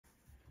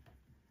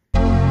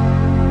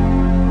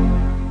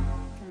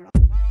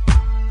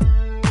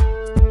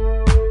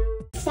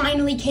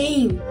finally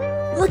came.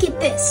 Look at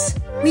this.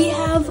 We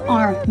have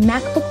our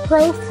MacBook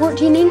Pro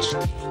 14-inch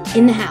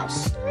in the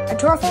house. I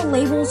tore off all the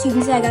labels. You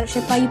can see I got it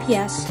shipped by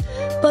UPS.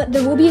 But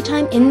there will be a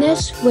time in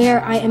this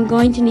where I am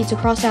going to need to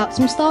cross out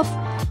some stuff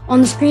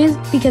on the screen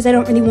because I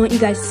don't really want you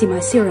guys to see my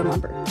serial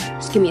number.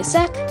 Just give me a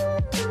sec.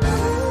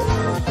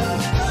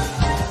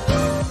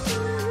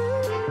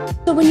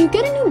 So when you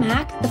get a new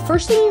Mac, the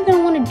first thing you're going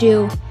to want to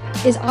do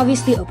is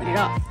obviously open it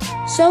up.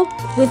 So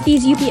with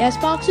these UPS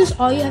boxes,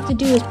 all you have to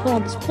do is pull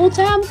on this pull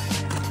tab,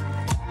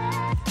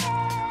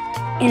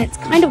 and it's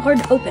kind of hard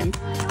to open.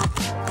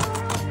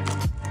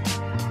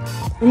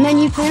 And then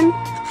you can...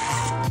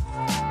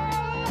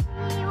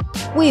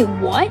 Wait,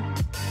 what?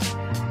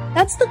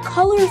 That's the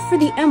color for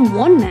the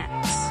M1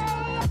 Max.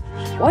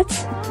 What?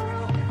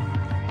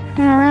 And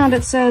around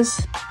it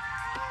says...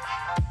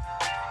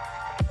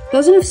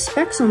 Doesn't have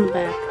specs on the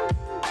back.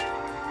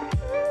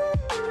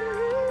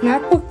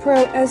 MacBook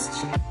Pro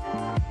S...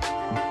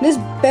 This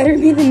better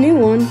be the new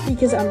one,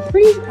 because I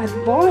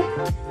bought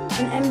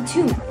an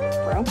M2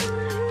 MacBook Pro.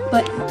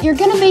 But what you're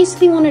gonna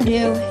basically want to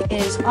do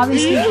is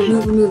obviously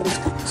remove this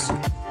box.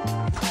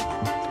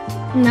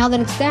 Now that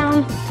it's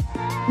down,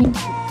 you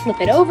flip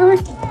it over,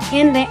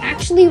 and they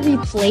actually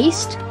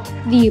replaced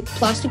the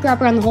plastic wrap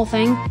around the whole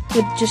thing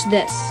with just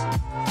this.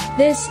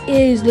 This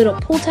is little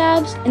pull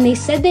tabs, and they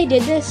said they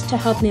did this to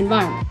help the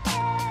environment.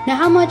 Now,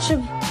 how much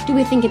do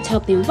we think it's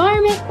helped the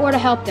environment or to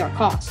help their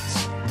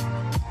costs?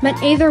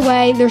 But either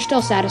way, they're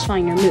still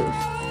satisfying your move.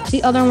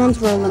 The other ones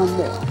were a little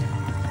more.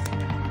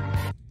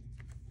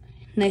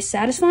 Nice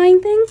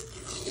satisfying thing,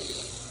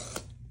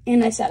 and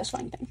nice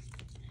satisfying thing.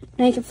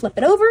 Now you can flip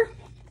it over.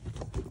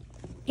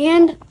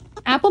 And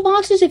Apple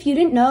boxes, if you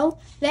didn't know,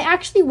 they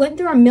actually went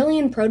through 1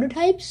 million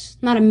prototypes.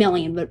 Not 1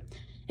 million, but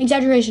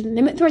exaggeration.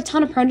 They went through a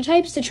ton of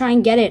prototypes to try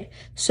and get it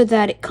so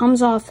that it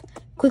comes off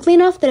quickly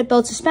enough that it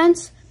builds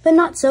suspense, but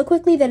not so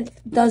quickly that it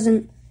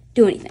doesn't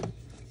do anything.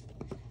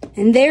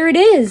 And there it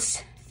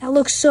is. That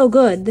looks so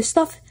good. This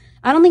stuff,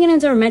 I don't think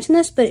anyone's ever mentioned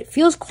this, but it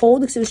feels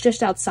cold because it was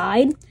just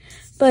outside.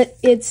 But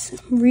it's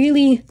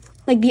really,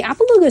 like, the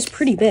Apple logo is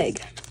pretty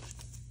big.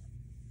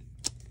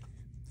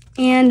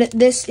 And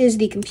this is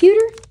the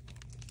computer.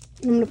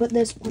 I'm going to put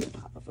this on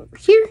top of over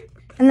here.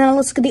 And then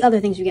let's look at the other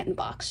things we get in the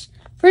box.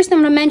 First thing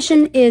I'm going to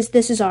mention is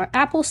this is our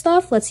Apple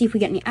stuff. Let's see if we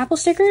get any Apple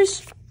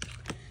stickers.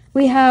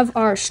 We have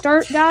our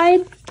start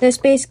guide. This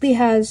basically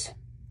has,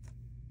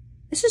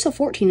 this is a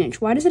 14-inch.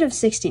 Why does it have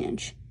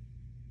 16-inch?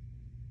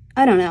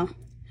 I don't know.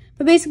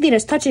 But basically it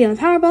has Touch ID on the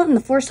power button, the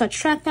Force Touch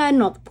trackpad,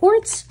 and all the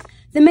ports,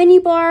 the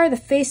menu bar, the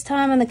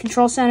FaceTime, and the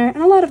control center,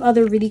 and a lot of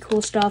other really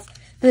cool stuff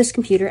that this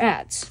computer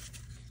adds.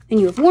 And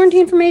you have warranty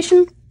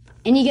information,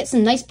 and you get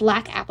some nice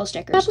black Apple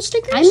stickers.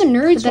 I'm a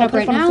nerd, so I'll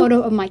put up a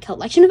photo of my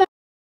collection of.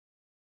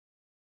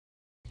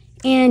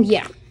 And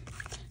yeah.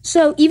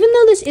 So even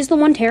though this is the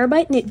 1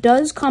 terabyte and it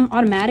does come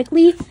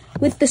automatically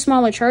with the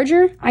smaller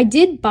charger, I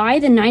did buy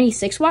the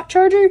 96-watt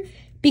charger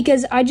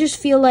because I just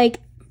feel like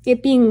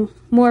it being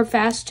more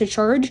fast to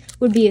charge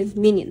would be a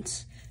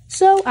convenience.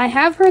 So I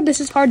have heard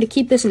this is hard to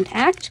keep this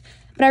intact,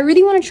 but I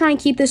really want to try and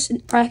keep this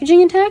packaging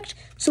intact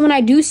so when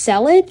I do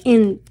sell it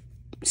in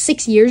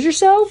 6 years or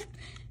so,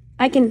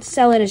 I can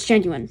sell it as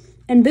genuine.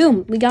 And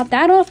boom, we got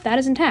that off. That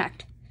is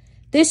intact.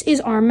 This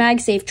is our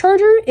MagSafe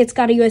charger. It's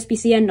got a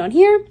USB-C end on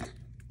here,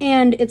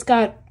 and it's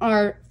got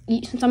our,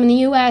 since I'm in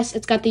the US,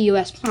 it's got the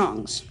US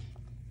prongs.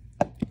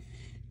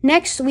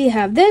 Next, we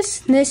have this.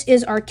 This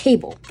is our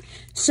cable.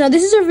 So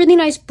this is a really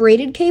nice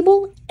braided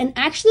cable, and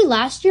actually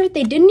last year,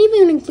 they didn't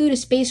even include a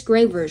space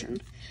gray version.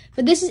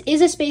 But this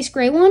is a space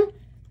gray one,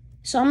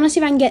 so I'm gonna see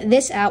if I can get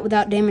this out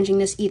without damaging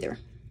this either.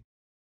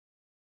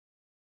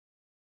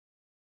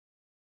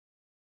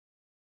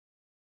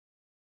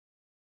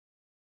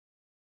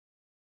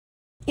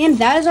 And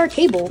that is our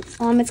cable.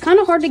 It's kind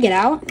of hard to get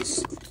out,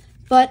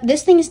 but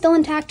this thing is still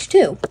intact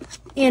too.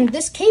 And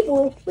this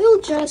cable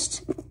will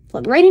just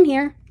plug right in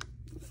here.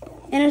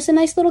 And it's a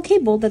nice little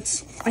cable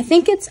that's, I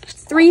think it's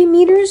 3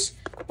 meters,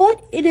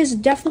 but it is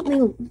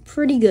definitely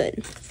pretty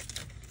good.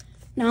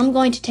 Now I'm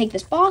going to take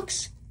this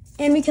box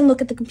and we can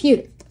look at the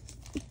computer.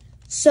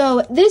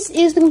 So this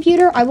is the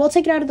computer. I will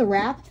take it out of the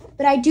wrap,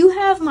 but I do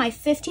have my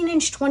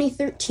 15-inch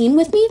 2013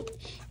 with me.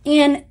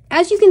 And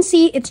as you can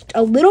see, it's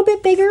a little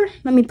bit bigger.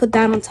 Let me put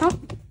that on top.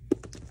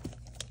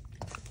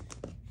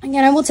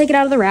 Again, I will take it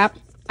out of the wrap.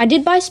 I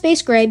did buy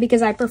space gray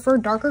because I prefer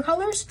darker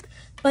colors.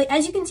 But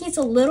as you can see, it's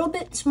a little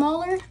bit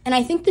smaller. And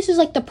I think this is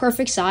like the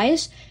perfect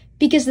size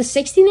because the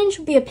 16-inch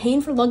would be a pain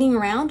for lugging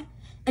around.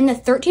 And the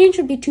 13-inch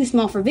would be too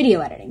small for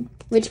video editing,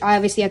 which I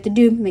obviously have to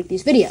do to make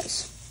these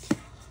videos.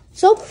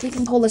 So we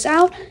can pull this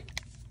out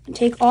and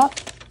take off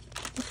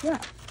this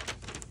wrap.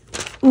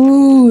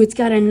 Ooh, it's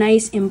got a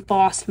nice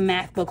embossed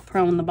MacBook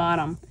Pro on the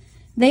bottom.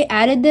 They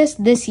added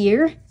this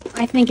year.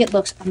 I think it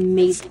looks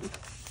amazing.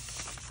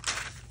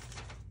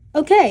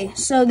 Okay,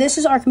 so this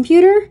is our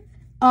computer.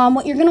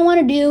 What you're going to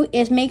want to do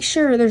is make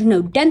sure there's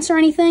no dents or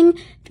anything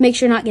to make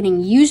sure you're not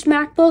getting used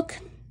MacBook.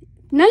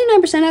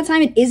 99% of the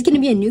time, it is going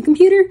to be a new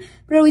computer,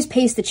 but it always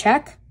pays to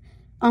check.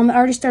 I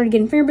already started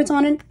getting fingerprints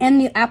on it, and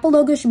the Apple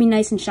logo should be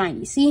nice and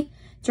shiny. See?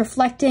 It's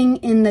reflecting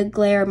in the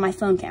glare of my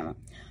phone camera.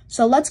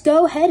 So let's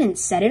go ahead and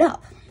set it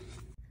up.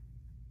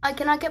 I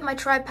cannot get my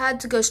tripod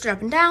to go straight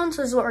up and down,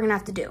 so this is what we're gonna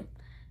have to do.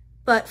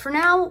 But for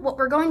now, what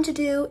we're going to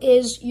do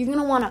is you're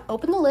gonna wanna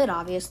open the lid,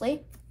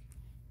 obviously,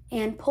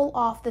 and pull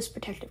off this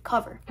protective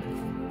cover.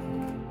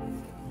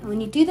 And when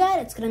you do that,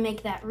 it's gonna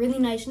make that really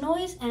nice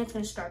noise, and it's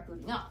gonna start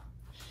booting up.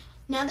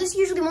 Now, this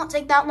usually won't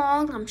take that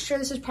long. I'm sure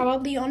this is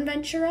probably on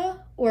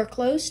Ventura or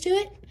close to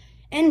it.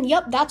 And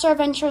yep, that's our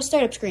Ventura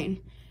startup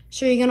screen.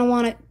 So you're gonna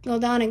wanna go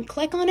down and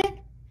click on it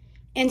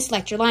and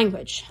select your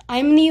language.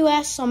 I'm in the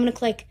US, so I'm gonna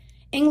click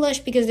English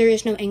because there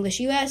is no English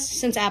US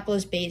since Apple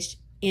is based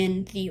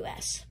in the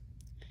US.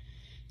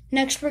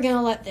 Next, we're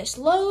gonna let this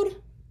load,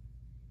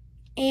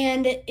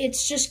 and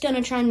it's just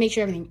gonna try and make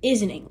sure everything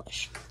is in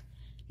English.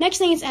 Next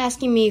thing, it's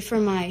asking me for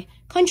my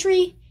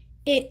country.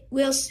 It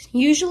will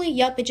usually,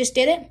 yep, it just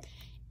did it.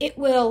 It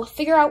will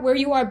figure out where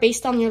you are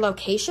based on your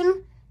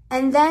location,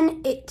 and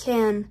then it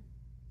can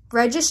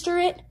register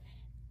it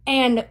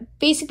and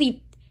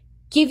basically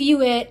give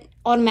you it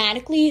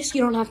automatically so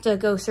you don't have to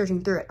go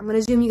searching through it. I'm going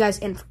to zoom you guys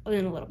in a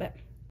little bit.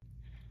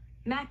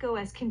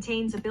 macOS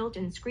contains a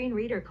built-in screen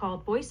reader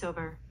called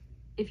VoiceOver.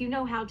 If you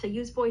know how to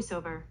use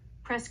VoiceOver,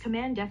 press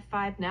Command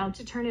F5 now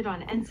to turn it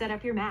on and set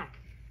up your Mac.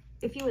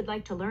 If you would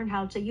like to learn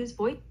how to use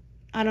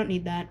I don't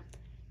need that.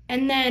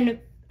 And then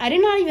I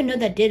did not even know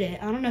that did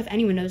it. I don't know if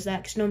anyone knows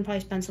that because no one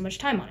probably spends so much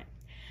time on it.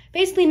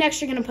 Basically,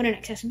 next you're going to put in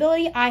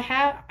accessibility.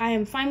 I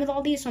am fine with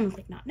all these, so I'm going to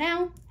click Not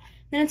Now.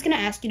 Then it's going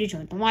to ask you to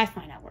join the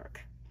Wi-Fi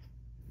network.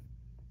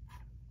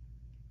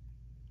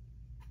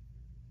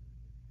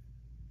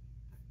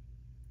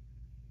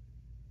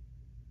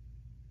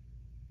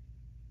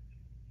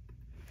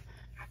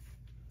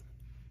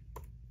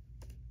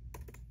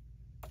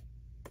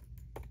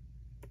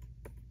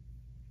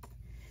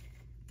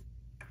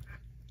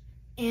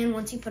 And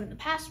once you put in the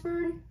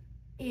password,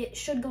 it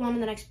should go on to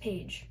the next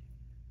page.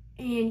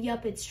 And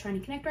yep, it's trying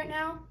to connect right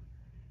now.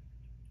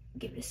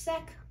 Give it a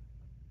sec.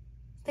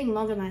 It's taking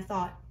longer than I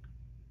thought.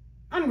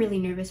 I'm really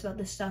nervous about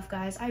this stuff,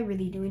 guys. I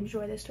really do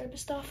enjoy this type of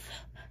stuff.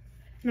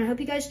 And I hope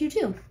you guys do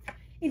too.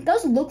 It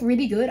does look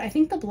really good. I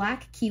think the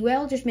black key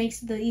whale just makes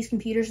these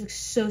computers look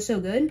so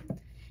good.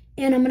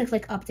 And I'm gonna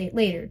click update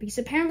later because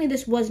apparently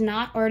this was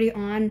not already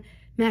on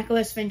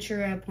macOS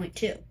Ventura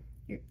 0.2,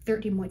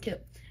 13.2.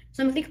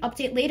 So I'm gonna click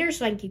update later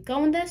so I can keep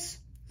going with this.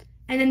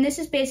 And then this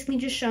is basically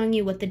just showing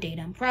you what the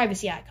data and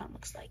privacy icon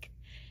looks like.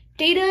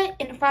 Data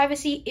and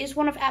privacy is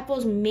one of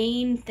Apple's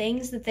main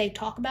things that they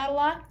talk about a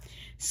lot.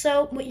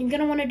 So what you're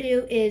gonna wanna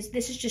do is,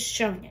 this is just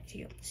showing it to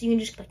you. So you can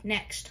just click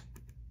next.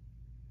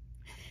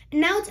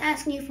 And now it's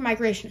asking you for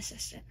Migration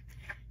Assistant.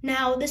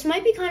 Now, this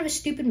might be kind of a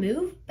stupid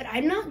move, but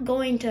I'm not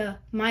going to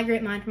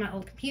migrate mine from my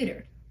old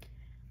computer.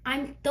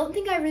 I don't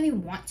think I really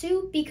want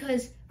to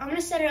because I'm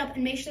gonna set it up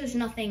and make sure there's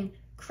nothing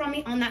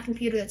crummy on that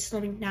computer that's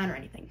slowing down or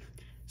anything.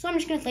 So I'm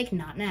just gonna click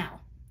Not Now.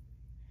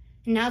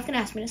 And now it's gonna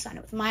ask me to sign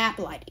up with my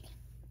Apple ID.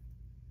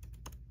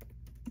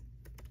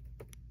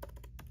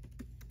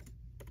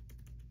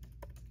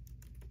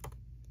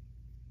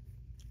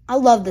 I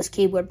love this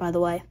keyboard, by the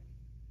way.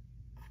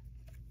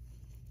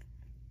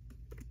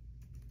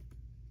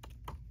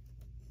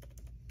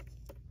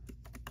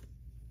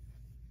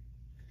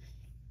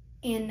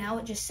 And now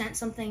it just sent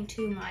something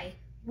to my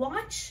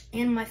watch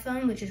and my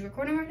phone, which is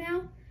recording right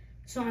now.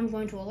 So I'm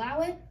going to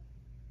allow it.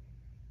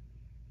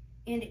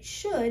 And it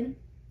should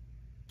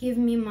give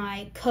me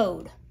my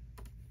code.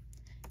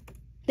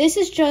 This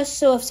is just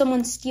so if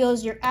someone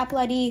steals your Apple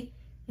ID,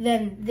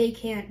 then they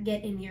can't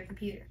get in your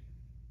computer.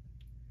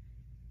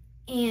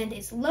 And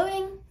it's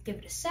loading. Give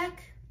it a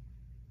sec.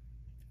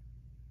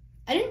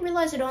 I didn't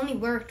realize it only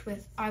worked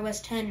with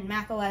iOS 10 and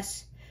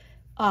macOS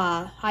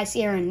High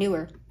Sierra and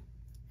newer.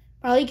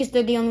 Probably because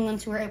they're the only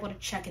ones who are able to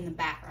check in the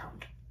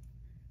background.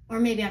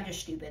 Or maybe I'm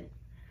just stupid.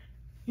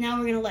 Now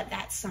we're going to let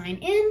that sign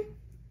in.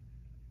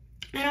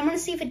 And I'm going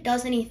to see if it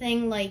does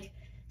anything like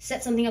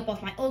set something up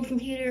off my old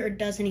computer or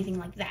does anything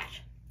like that.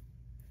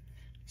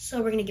 So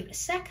we're going to give it a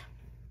sec.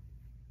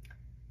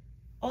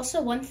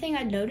 Also, one thing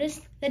I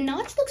noticed, the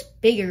notch looks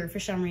bigger for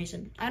some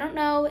reason. I don't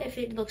know if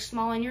it looks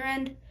small on your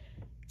end. It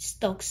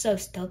still looks so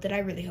stilted. I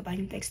really hope I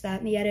can fix that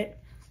in the edit.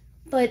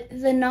 But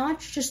the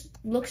notch just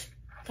looks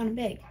kind of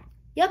big.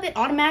 Yep, it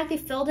automatically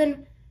filled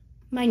in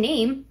my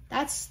name.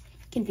 That's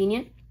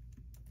convenient.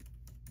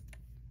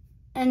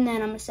 And then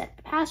I'm going to set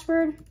the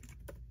password.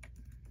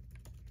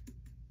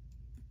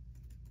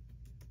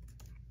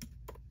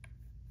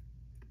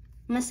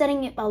 I'm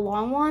setting it a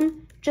long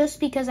one just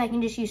because I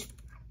can just use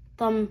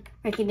thumb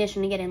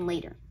recognition to get in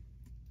later.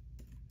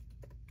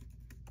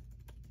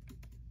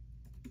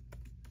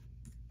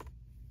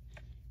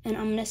 And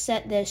I'm going to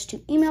set this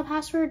to email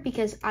password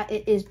because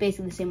it is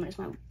basically the same one as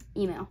my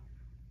email.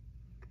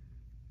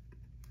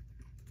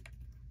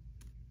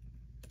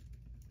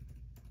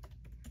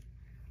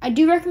 I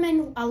do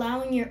recommend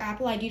allowing your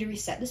Apple ID to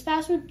reset this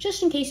password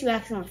just in case you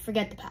accidentally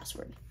forget the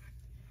password,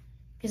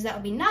 because that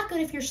would be not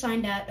good if you're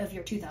signed out of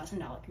your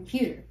 $2,000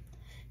 computer.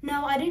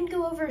 Now, I didn't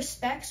go over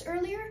specs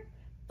earlier,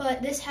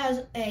 but this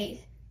has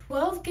a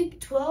 12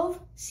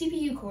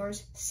 CPU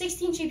cores,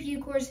 16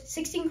 GPU cores,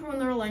 16 core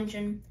neural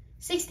engine,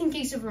 16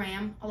 gigs of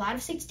RAM, a lot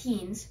of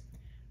 16s,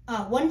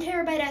 1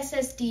 terabyte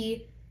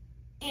SSD,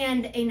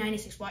 and a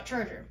 96-watt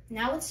charger.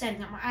 Now it's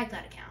setting up my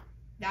iCloud account.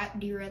 That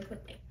derailed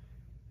quickly.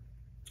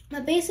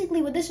 But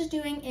basically what this is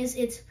doing is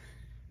it's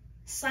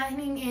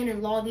signing in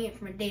and logging it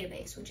from a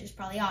database, which is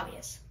probably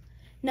obvious.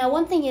 Now,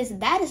 one thing is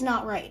that is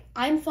not right.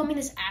 I'm filming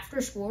this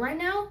after school right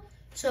now,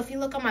 so if you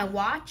look on my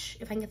watch,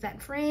 if I can get that in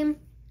frame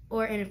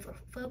or in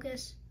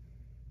focus,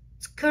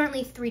 it's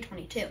currently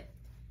 3:22.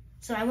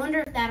 So I wonder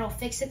if that'll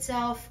fix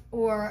itself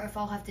or if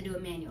I'll have to do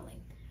it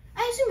manually.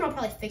 I assume it'll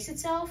probably fix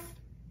itself,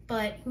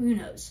 but who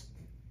knows.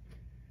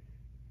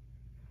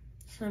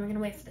 So I'm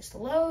gonna wait for this to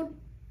load.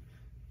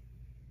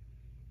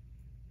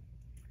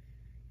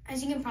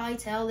 As you can probably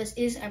tell, this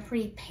is a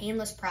pretty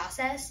painless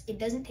process. It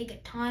doesn't take a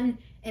ton,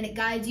 and it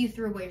guides you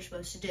through what you're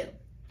supposed to do.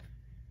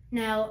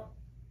 Now,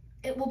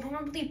 it will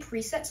probably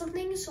preset some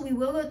things, so we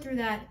will go through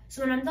that.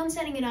 So when I'm done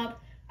setting it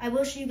up, I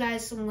will show you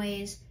guys some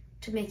ways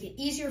to make it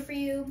easier for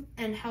you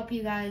and help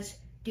you guys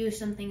do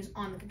some things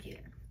on the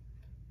computer.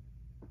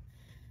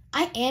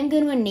 I am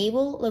going to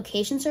enable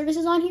location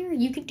services on here.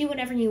 You can do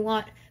whatever you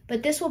want,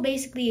 but this will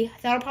basically,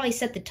 that'll probably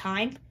set the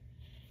time.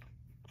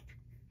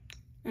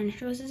 And it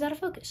shows us out of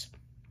focus.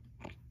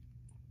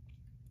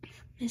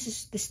 This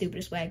is the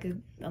stupidest way I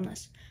could film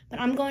this.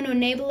 But I'm going to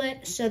enable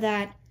it so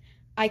that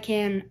I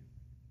can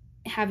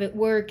have it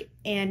work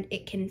and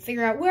it can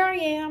figure out where I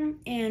am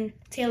and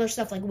tailor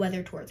stuff like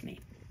weather towards me.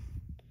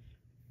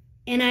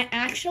 And I am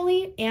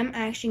actually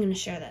going to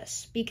share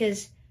this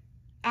because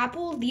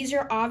Apple, these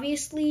are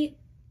obviously,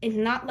 it's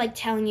not like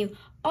telling you,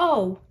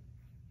 oh,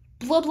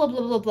 blah, blah,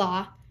 blah, blah,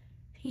 blah,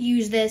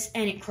 use this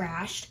and it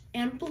crashed,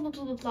 and blah, blah,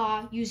 blah, blah,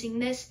 blah, using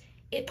this.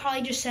 It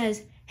probably just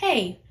says,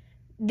 hey,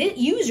 this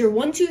user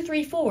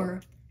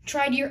 1234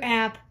 tried your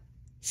app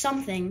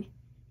something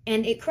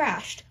and it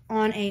crashed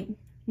on a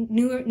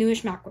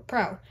newish MacBook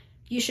Pro.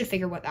 You should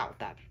figure out what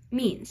that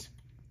means.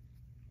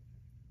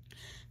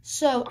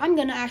 So I'm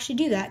gonna actually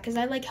do that because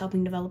I like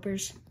helping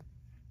developers.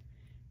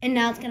 And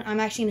now I'm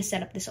actually gonna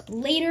set this up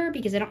later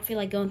because I don't feel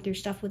like going through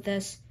stuff with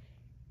this.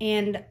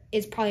 And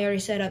it's probably already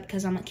set up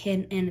because I'm a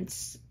kid and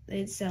it's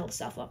set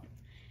itself up.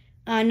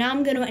 Now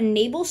I'm gonna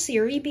enable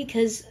Siri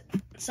because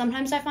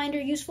sometimes I find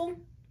her useful.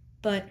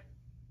 But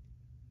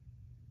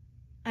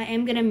I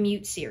am gonna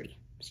mute Siri,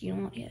 so you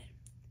don't want to hear it.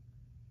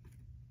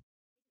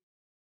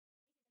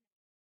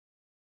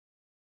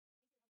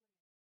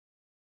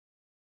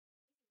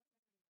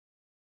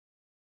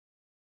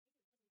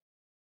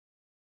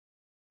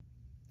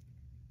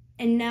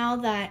 And now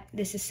that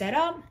this is set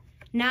up,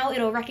 now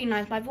it'll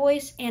recognize my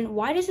voice. And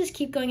why does this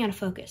keep going out of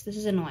focus? This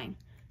is annoying.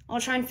 I'll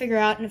try and figure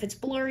out, and if it's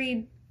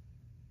blurry,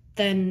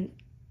 then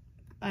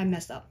I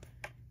messed up.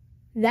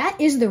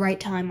 That is the right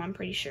time, I'm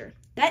pretty sure.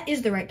 That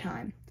is the right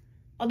time.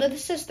 Although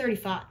this says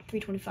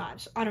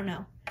 3:25, so I don't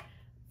know.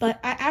 But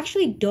I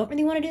actually don't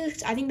really want to do this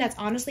because I think that's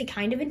honestly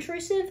kind of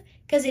intrusive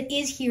because it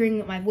is hearing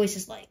what my voice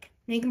is like.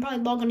 Now you can probably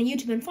log on to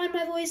YouTube and find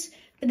my voice,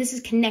 but this is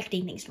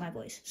connecting things to my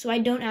voice. So I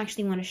don't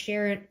actually want to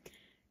share it,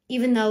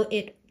 even though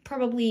it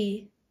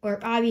probably or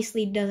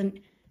obviously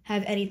doesn't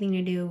have anything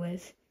to do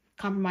with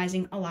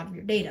compromising a lot of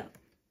your data.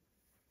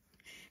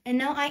 And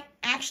now I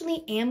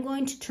actually am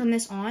going to turn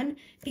this on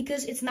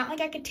because it's not like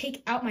I could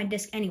take out my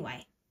disk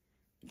anyway.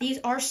 These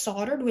are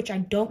soldered, which I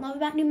don't love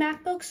about new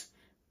MacBooks,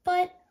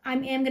 but I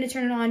am going to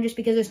turn it on just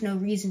because there's no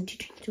reason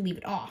to leave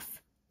it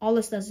off. All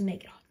this does is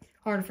make it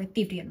harder for a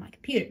thief to get in my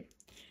computer.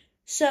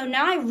 So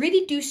now I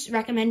really do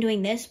recommend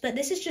doing this, but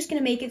this is just going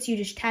to make it so you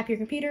just tap your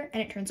computer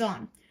and it turns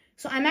on.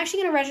 So I'm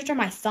actually going to register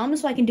my thumb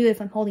so I can do it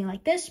if I'm holding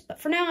like this,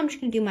 but for now I'm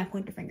just going to do my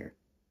pointer finger.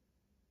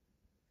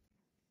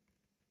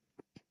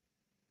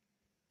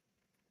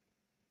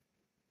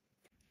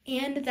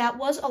 And that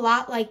was a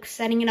lot like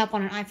setting it up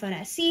on an iPhone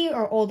SE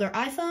or older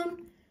iPhone.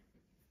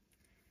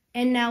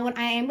 And now what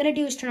I am going to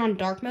do is turn on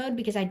dark mode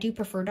because I do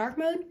prefer dark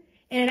mode.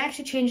 And it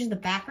actually changes the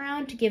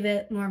background to give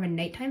it more of a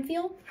nighttime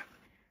feel.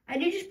 I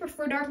do just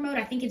prefer dark mode.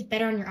 I think it's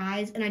better on your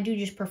eyes. And I do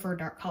just prefer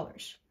dark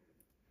colors.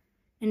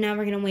 And now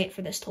we're going to wait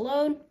for this to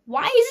load.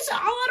 Why is this all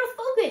out of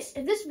focus?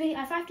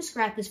 If I have to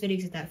scrap this video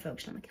because it's out of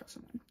focus, I'm going to kill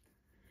someone.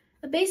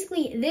 But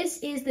basically, this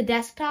is the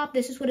desktop.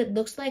 This is what it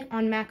looks like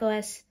on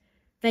macOS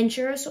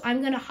Ventura. So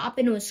I'm going to hop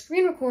into a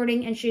screen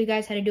recording and show you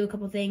guys how to do a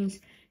couple things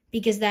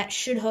because that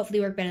should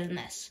hopefully work better than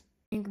this.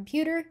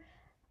 Computer,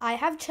 I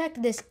have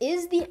checked this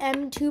is the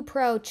M2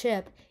 Pro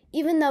chip,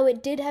 even though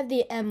it did have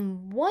the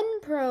M1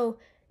 Pro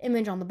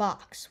image on the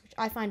box, which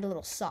I find a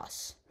little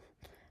sus.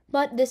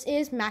 But this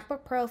is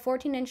MacBook Pro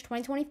 14-inch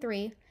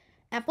 2023,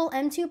 Apple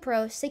M2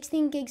 Pro,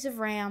 16 gigs of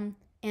RAM,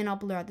 and I'll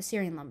blur out the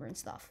serial number and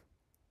stuff.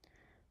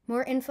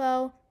 More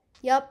info,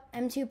 yep,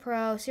 M2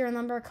 Pro, serial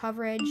number,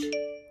 coverage.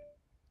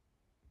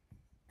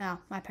 Oh,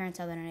 my parents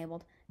have that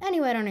enabled.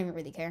 Anyway, I don't even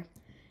really care.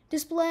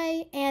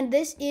 Display, and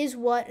this is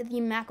what the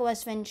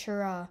macOS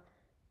Ventura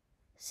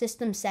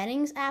system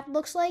settings app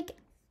looks like.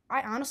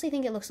 I honestly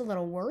think it looks a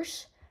little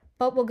worse,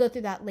 but we'll go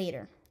through that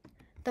later.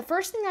 the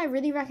first thing I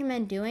really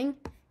recommend doing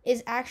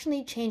is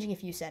actually changing a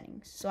few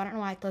settings. So I don't know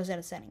why I closed out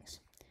of settings.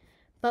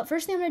 But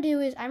first thing I'm going to do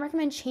is I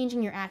recommend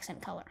changing your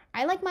accent color.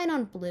 I like mine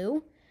on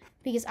blue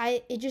because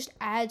it just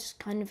adds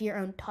kind of your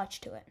own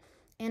touch to it.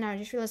 And I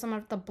just realized I'm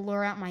going to have to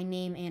blur out my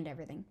name and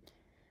everything.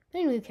 But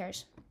anyway, who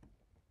cares?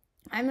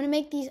 I'm going to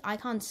make these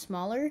icons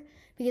smaller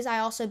because I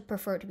also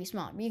prefer it to be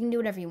smaller. But you can do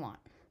whatever you want.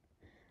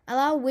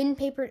 Allow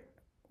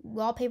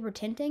wallpaper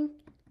tinting.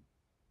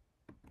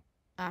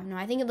 No,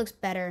 I think it looks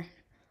better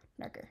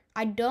darker.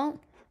 I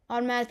don't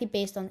automatically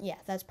based on, yeah,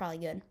 that's probably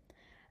good.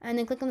 And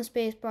then click on the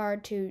space bar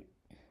to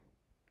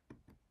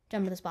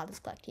jump to the spot that's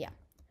clicked, yeah.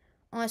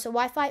 So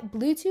Wi-Fi,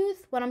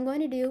 Bluetooth, what I'm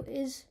going to do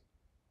is,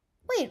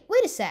 wait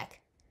a sec.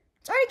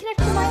 It's already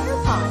connected to my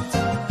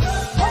AirPods.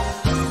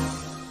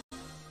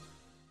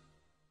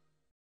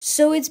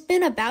 So it's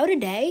been about a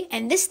day,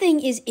 and this thing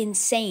is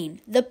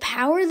insane. The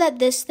power that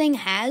this thing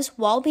has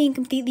while being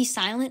completely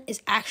silent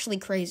is actually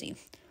crazy.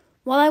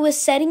 While I was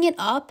setting it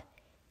up,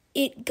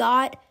 it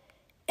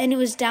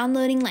was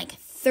downloading like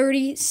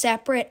 30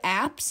 separate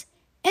apps,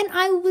 and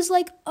I was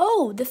like,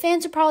 oh, the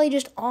fans are probably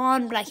just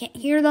on, but I can't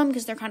hear them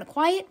because they're kind of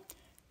quiet.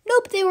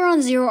 Nope, they were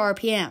on 0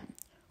 RPM,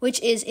 which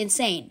is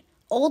insane.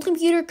 Old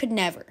computer could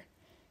never.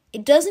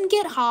 It doesn't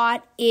get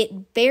hot,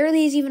 it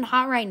barely is even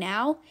hot right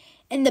now,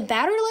 and the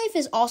battery life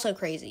is also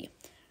crazy.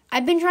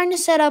 I've been trying to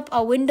set up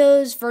a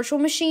Windows virtual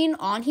machine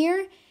on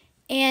here,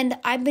 and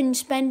I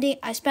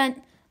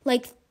spent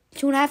like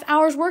 2.5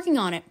 hours working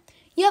on it.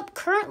 Yep,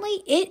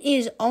 currently it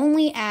is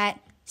only at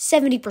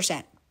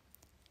 70%.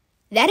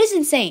 That is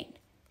insane.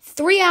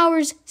 3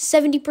 hours,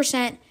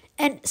 70%,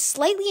 and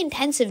slightly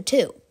intensive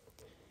too.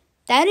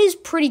 That is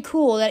pretty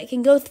cool that it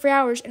can go 3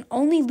 hours and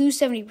only lose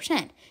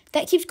 70%.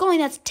 That keeps going,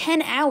 that's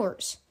 10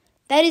 hours.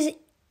 That is an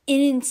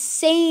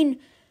insane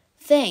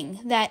thing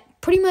that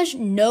pretty much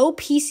no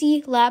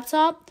PC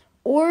laptop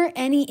or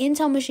any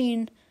Intel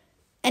machine,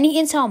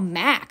 any Intel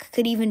Mac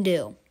could even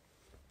do.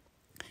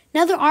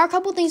 Now, there are a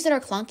couple things that are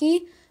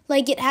clunky.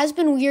 Like, it has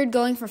been weird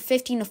going from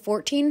 15 to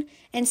 14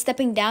 and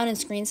stepping down in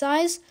screen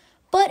size,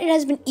 but it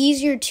has been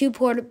easier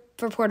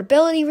for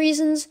portability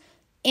reasons,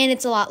 and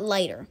it's a lot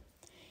lighter.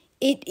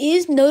 It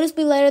is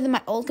noticeably lighter than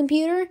my old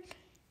computer,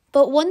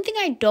 but one thing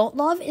I don't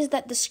love is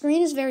that the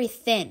screen is very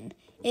thin.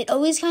 It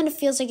always kind of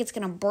feels like it's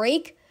going to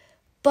break,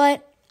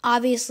 but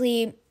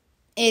obviously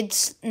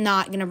it's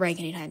not going to break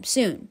anytime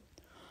soon.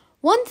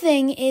 One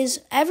thing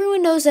is,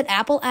 everyone knows that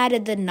Apple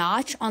added the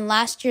notch on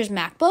last year's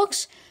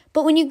MacBooks,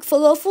 but when you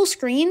go full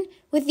screen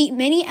with the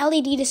mini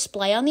LED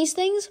display on these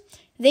things,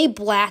 they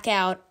black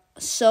out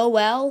so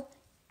well.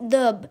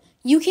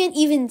 You can't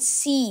even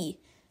see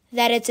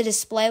that it's a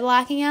display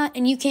blacking out,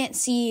 and you can't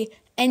see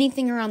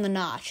anything around the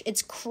notch.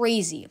 It's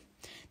crazy.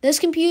 This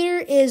computer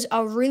is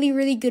a really,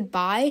 really good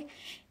buy,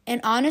 and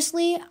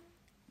honestly,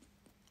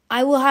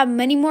 I will have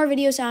many more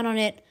videos out on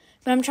it,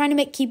 but I'm trying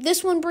to keep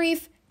this one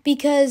brief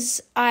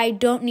because I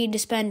don't need to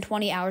spend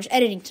 20 hours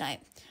editing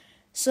tonight.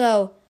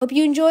 So, hope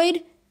you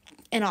enjoyed,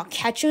 and I'll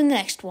catch you in the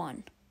next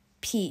one.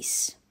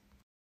 Peace.